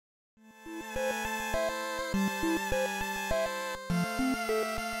Does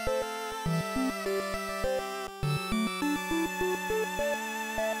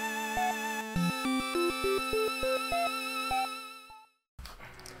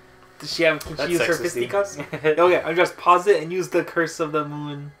she have? Can she use her fisticuffs? Okay, I'm just pause it and use the curse of the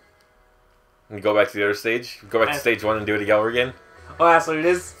moon. And go back to the other stage. Go back to stage 1 and do it over again. Oh, that's what it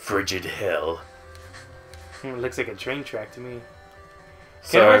is. Frigid hell. It looks like a train track to me.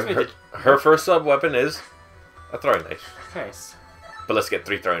 So her first sub weapon is a throwing knife. Nice. But let's get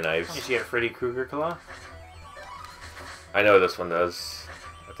 3 throwing knives. Did she get a Freddy Krueger claw? I know this one does.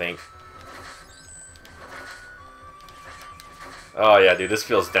 I think. Oh yeah, dude, this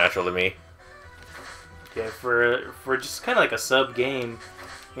feels natural to me. Yeah, for just kind of like a sub game,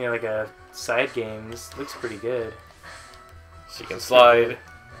 you know, like a side game, this looks pretty good. She can slide.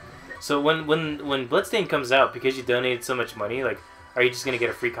 So when Bloodstained comes out, because you donated so much money, like, are you just gonna get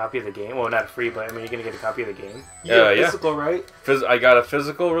a free copy of the game? Well, not free, but I mean, you're gonna get a copy of the game. Yeah, physical, right? I got a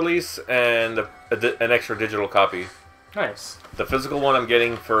physical release and an extra digital copy. Nice. The physical one I'm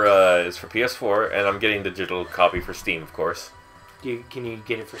getting for is for PS4, and I'm getting the digital copy for Steam, of course. Can you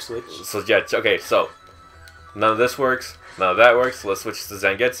get it for Switch? So yeah, okay. So none of this works. None of that works. So let's switch to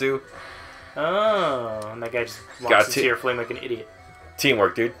Zangetsu. Oh, and that guy just walks into your flame like an idiot.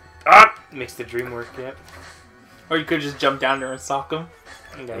 Teamwork, dude. Ah! Makes the dream work, yep. Or you could just jump down there and sock him.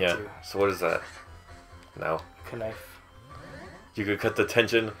 Yeah. So what is that? No. Knife. You could cut the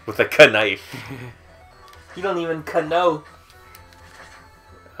tension with a knife. You don't even know.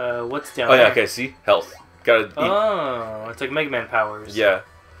 What's down there? Oh yeah, there? okay, see? Health. Gotta eat. Oh, it's like Mega Man powers. Yeah.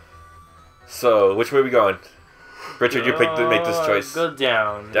 So, which way are we going? Richard, you picked to make this choice. Go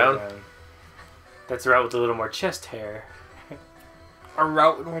down. Down? Go down. That's the route with a little more chest hair. A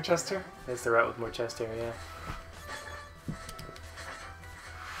route with more chest hair? That's the route with more chest hair, yeah.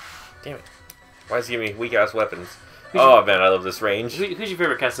 Damn it. Why is he giving me weak-ass weapons? Oh, man, I love this range. Who's your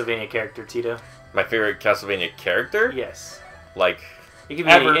favorite Castlevania character, Tito? My favorite Castlevania character? Yes. Like... It could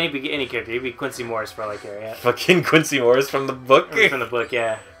be any character. It could be Quincy Morris for all I care, yeah. Fucking Quincy Morris from the book? From the book,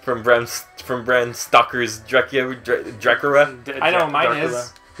 yeah. From Bram Stoker's Dracula. I know mine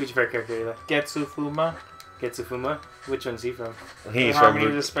is. Who's your favorite character, either? Getsufuma. Getsufuma? Which one's he from? He's Harmony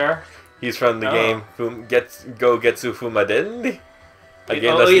of Despair. He's from the game Go Getsufuma Den.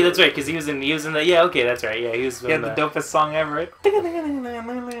 Again, yeah, that's right, because he was in the, yeah, okay, that's right, yeah, he was the dopest song ever. It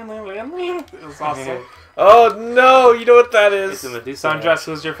was awesome. Oh no, you know what that is? Sandras,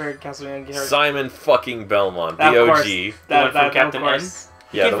 who's your favorite Castlevania character? Simon fucking Belmont, the OG. That from Captain N?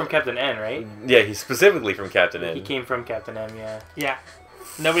 He came from Captain N, right? Yeah, he's specifically from Captain N. He came from Captain N, yeah. Yeah.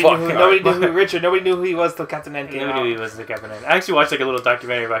 Nobody knew who Richard. Nobody knew who he was till Captain N came out. Nobody knew he was the Captain N. I actually watched like a little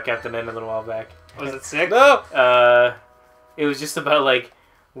documentary about Captain N a little while back. Was it sick? No. It was just about like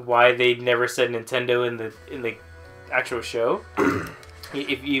why they never said Nintendo in the actual show.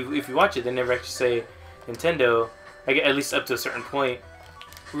 if you watch it, they never actually say Nintendo, at least up to a certain point.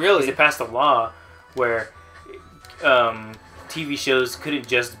 Really? They passed a law where TV shows couldn't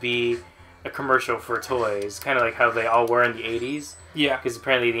just be a commercial for toys, kind of like how they all were in the 80s. Yeah. Because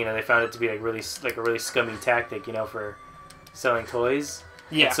apparently, they found it to be like a really scummy tactic, for selling toys.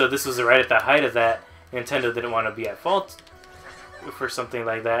 Yeah. And so this was right at the height of that. Nintendo didn't want to be at fault for something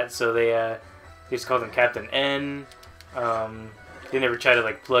like that, so they just called him Captain N. They never tried to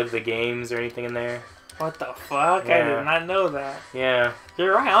like plug the games or anything in there. What the fuck? Yeah. I did not know that. Yeah.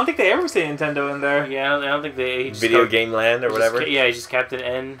 You're right. I don't think they ever say Nintendo in there. Yeah, I don't think they... Video Game Land or whatever? He's just Captain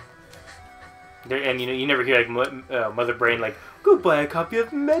N. There, and you never hear like Mother Brain like, go buy a copy of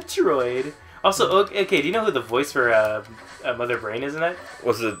Metroid. Also, okay, do you know who the voice for Mother Brain is in that?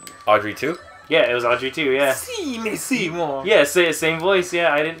 Was it Audrey too? Yeah, it was Audrey too, yeah. Simo. Yeah, same voice,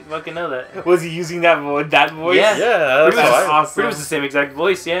 yeah, I didn't fucking know that. Was he using that voice? Yeah, that's awesome. It was the same exact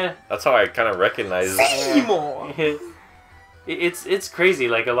voice, yeah. That's how I kind of recognize Simo! It's crazy,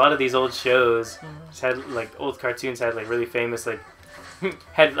 like a lot of these old shows just had, like, old cartoons had, like, really famous, like,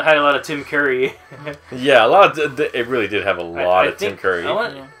 had a lot of Tim Curry. Yeah, it really did have a lot of Tim Curry.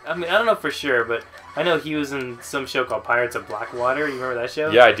 I mean, I don't know for sure, but I know he was in some show called Pirates of Blackwater. You remember that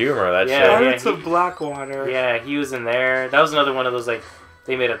show? Yeah, I do remember that show. Pirates of Blackwater. Yeah, he was in there. That was another one of those, like,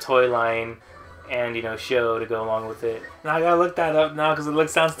 they made a toy line and, show to go along with it. Now I gotta look that up now because it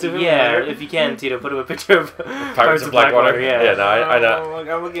sounds too familiar. Yeah, if you can, Tito, put up a picture of Pirates of Blackwater. Yeah, no, I know.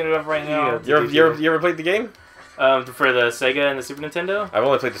 I'm looking it up right now. You ever played the game? For the Sega and the Super Nintendo? I've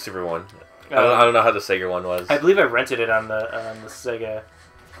only played the Super one. I don't know how the Sega one was. I believe I rented it on the Sega.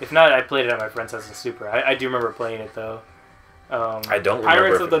 If not, I played it at my friend's house in Super. I do remember playing it though. I don't remember.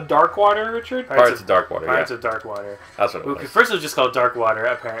 Pirates of the Dark Water, Richard? Pirates of Darkwater, Pirates yeah. of Darkwater. That's what it was. First it was just called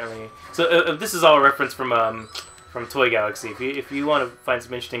Darkwater, apparently. So this is all a reference from Toy Galaxy. If you want to find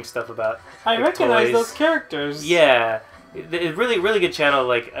some interesting stuff about I like, recognize toys. those characters. Yeah. It's really good channel,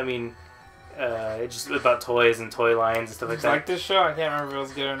 like, I mean, it's just about toys and toy lines and stuff like Did that. you like this show? I can't remember if it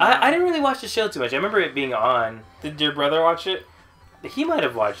was good or not. I didn't really watch the show too much. I remember it being on. Did your brother watch it? He might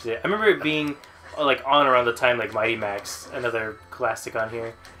have watched it. I remember it being like on around the time like Mighty Max, another classic on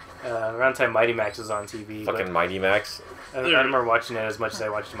here. Around the time Mighty Max was on TV. Fucking Mighty Max. I remember watching it as much as I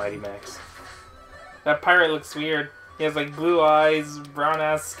watched Mighty Max. That pirate looks weird. He has like blue eyes, brown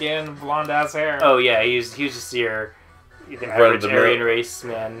ass skin, blonde ass hair. Oh yeah, he was just the average Aryan race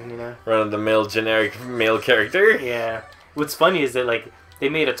man, you know. Run of the mill generic male character. Yeah. What's funny is that like they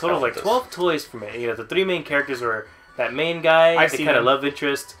made a total of like 12 toys from it. You know, the three main characters were that main guy, the kind of love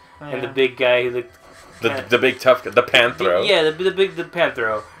interest, and the big guy who looked the big tough guy, the Panthro. Yeah, the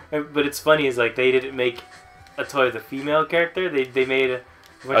Panthro. But it's funny is like they didn't make a toy of the female character. They made a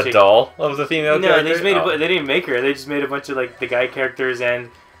bunch of doll of the female character. No, they just made they didn't make her. They just made a bunch of like the guy characters and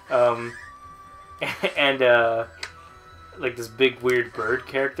like this big weird bird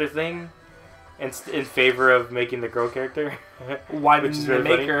character thing, and in favor of making the girl character. Why didn't they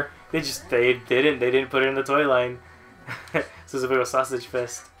make her? They didn't put her in the toy line. So it was a bit of a sausage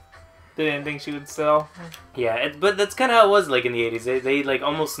fest. They didn't think she would sell. Yeah, but that's kind of how it was like in the 80s. They like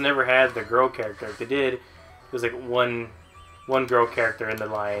almost never had the girl character. If they did, it was like one girl character in the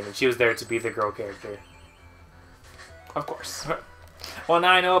line, and she was there to be the girl character. Of course. Well,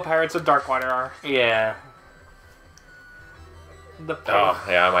 now I know what Pirates of Darkwater are. Yeah. Oh,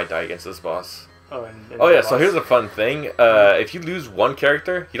 yeah, I might die against this boss. Oh, yeah, so here's a fun thing. If you lose one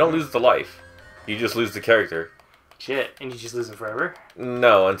character, you don't lose the life. You just lose the character. Shit, and you just lose it forever?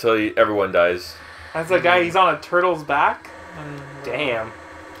 No, until everyone dies. That's the guy, he's on a turtle's back. Damn.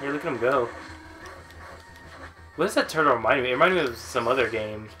 Here, look at him go. What does that turtle remind me? It reminds me of some other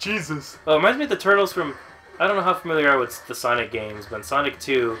game. Jesus. Oh, it reminds me of the turtles from... I don't know how familiar you are with the Sonic games, but in Sonic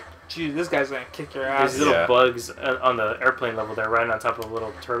 2... Gee, this guy's gonna kick your ass. There's little bugs on the airplane level. They're riding on top of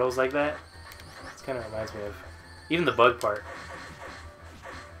little turtles like that. This kind of reminds me of... Even the bug part.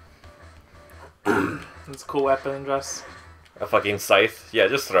 It's a cool weapon, Dress. A fucking scythe. Yeah,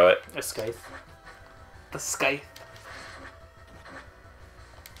 just throw it. A scythe. The scythe.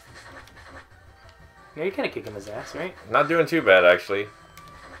 Yeah, you're kind of kicking his ass, right? Not doing too bad, actually.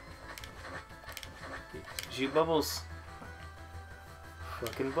 Shoot bubbles.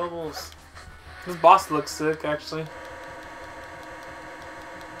 Fucking bubbles. This boss looks sick, actually.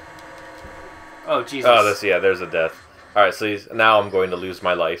 Oh, Jesus. Oh, there's a death. Alright, so now I'm going to lose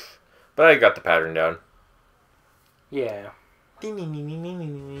my life. But I got the pattern down. Yeah. I kind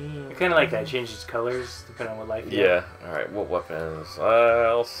of like that. It changes colors depending on what life you have. Yeah. Alright, what weapons?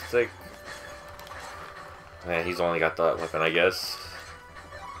 I'll stick... Man, he's only got that weapon, I guess.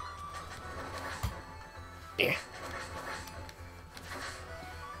 Yeah.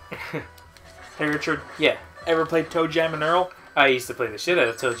 Hey, Richard. Yeah. Ever played Toe Jam and Earl? I used to play the shit out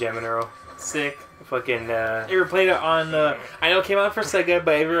of Toe Jam and Earl. Sick. Fucking, You ever played it on, I know it came out for Sega,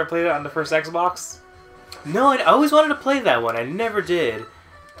 but have you ever played it on the first Xbox? No, I always wanted to play that one. I never did.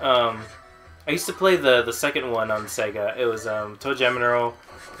 I used to play the second one on Sega. It was, Toe Jam and Earl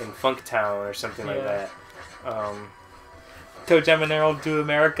in Funktown or something like that. Toe Jam and Earl to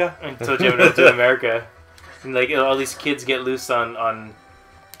America? And Toe Jam and Earl to America. And, like, all these kids get loose on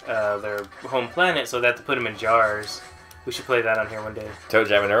their home planet, so they have to put them in jars. We should play that on here one day. Toe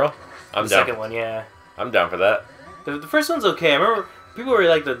Jam and Earl? I'm the down. Second one, yeah. I'm down for that. The first one's okay. I remember people really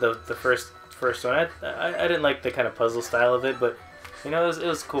liked the first one. I didn't like the kind of puzzle style of it, but you know it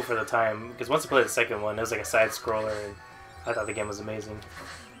was cool for the time. Because once I played the second one, it was like a side scroller, and I thought the game was amazing.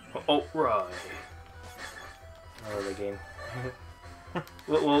 Oh right, I love the game.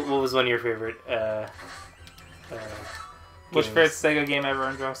 what was one of your favorite? What's your favorite Sega game ever,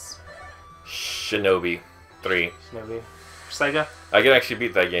 Andros? Shinobi 3. Shinobi. Sega? I can actually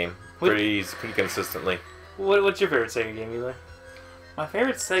beat that game pretty consistently. What's your favorite Sega game, Eli? My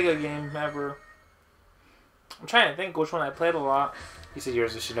favorite Sega game ever... I'm trying to think which one I played a lot. You said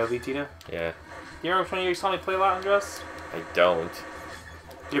yours was Shinobi, Tito? Yeah. You remember which one you saw me play a lot, Andros? I don't.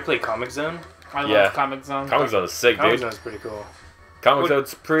 Did you play Comic Zone? I love Comic Zone. Comic Zone is sick, Comic dude. Zone's pretty cool. Comic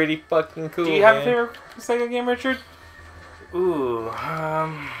Zone's pretty fucking cool, Do you have a favorite Sega game, Richard? Ooh,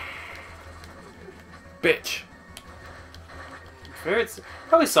 Bitch. Favorite's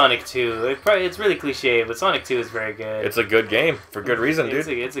probably Sonic 2. It's really cliche, but Sonic 2 is very good. It's a good game for good reason, dude.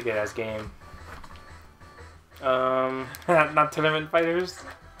 It's a good ass game. Not Tournament Fighters?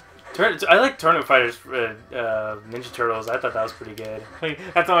 I like Tournament Fighters Ninja Turtles. I thought that was pretty good. Like,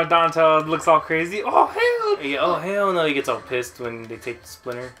 that's when Donatello looks all crazy. Oh hell! Yeah, oh hell no, he gets all pissed when they take the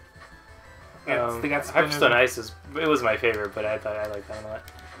Splinter. Yeah, they got Splinters. Hyperstone Ice it was my favorite, but I thought I liked that a lot.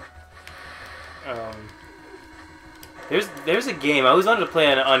 There's a game I always wanted to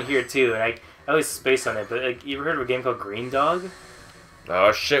play on here too, and I always space on it. But like, you ever heard of a game called Green Dog?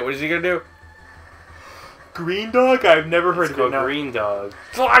 Oh shit! What is he gonna do? Green Dog? I've never heard It's of called it. No. Green Dog.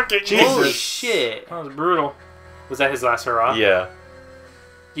 Fucking Holy Jesus! shit! That was brutal. Was that his last hurrah? Yeah.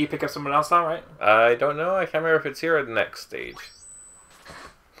 Do you pick up someone else now, right? I don't know. I can't remember if it's here or the next stage.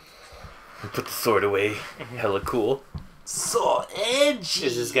 Put the sword away. Hella cool. So edgy.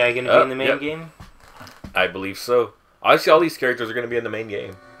 Is this guy gonna be in the main yep. game? I believe so. Honestly, all these characters are gonna be in the main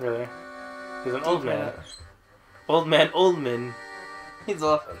game. Really? He's an old man. Old man. He's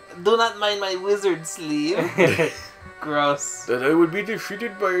all, do not mind my wizard sleeve. Gross. That I would be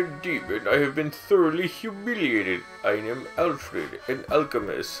defeated by a demon. I have been thoroughly humiliated. I am Alfred, an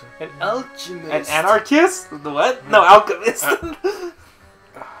alchemist. An alchemist. An anarchist? The what? No, alchemist.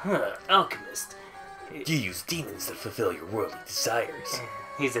 Alchemist. You use demons to fulfill your worldly desires.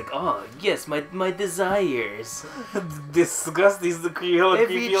 He's like, oh yes, my desires. Disgusting. He's the creepy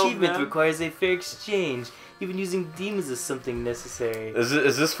Every old achievement man. requires a fair exchange. Even using demons is something necessary.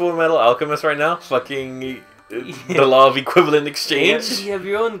 Is this Full Metal Alchemist right now? Fucking the law of equivalent exchange? You have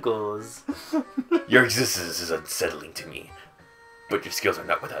your own goals. Your existence is unsettling to me, but your skills are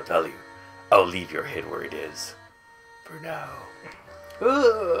not without value. I'll leave your head where it is. For now.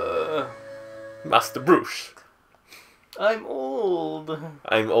 Master Bruce. I'm old.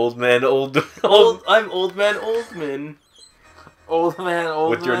 I'm old man, old. I'm old man, Old man.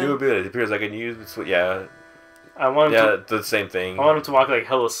 With your new ability, it appears I can use. Yeah. I want him the same thing. I want him to walk like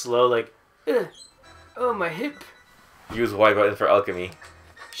hella slow, like, oh my hip. Use Y button for alchemy.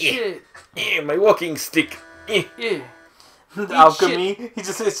 Shit. My walking stick. Yeah. Alchemy.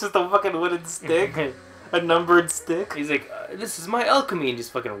 It's just a fucking wooden stick. A numbered stick. He's like, this is my alchemy, and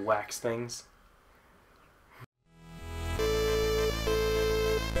just fucking whacks things.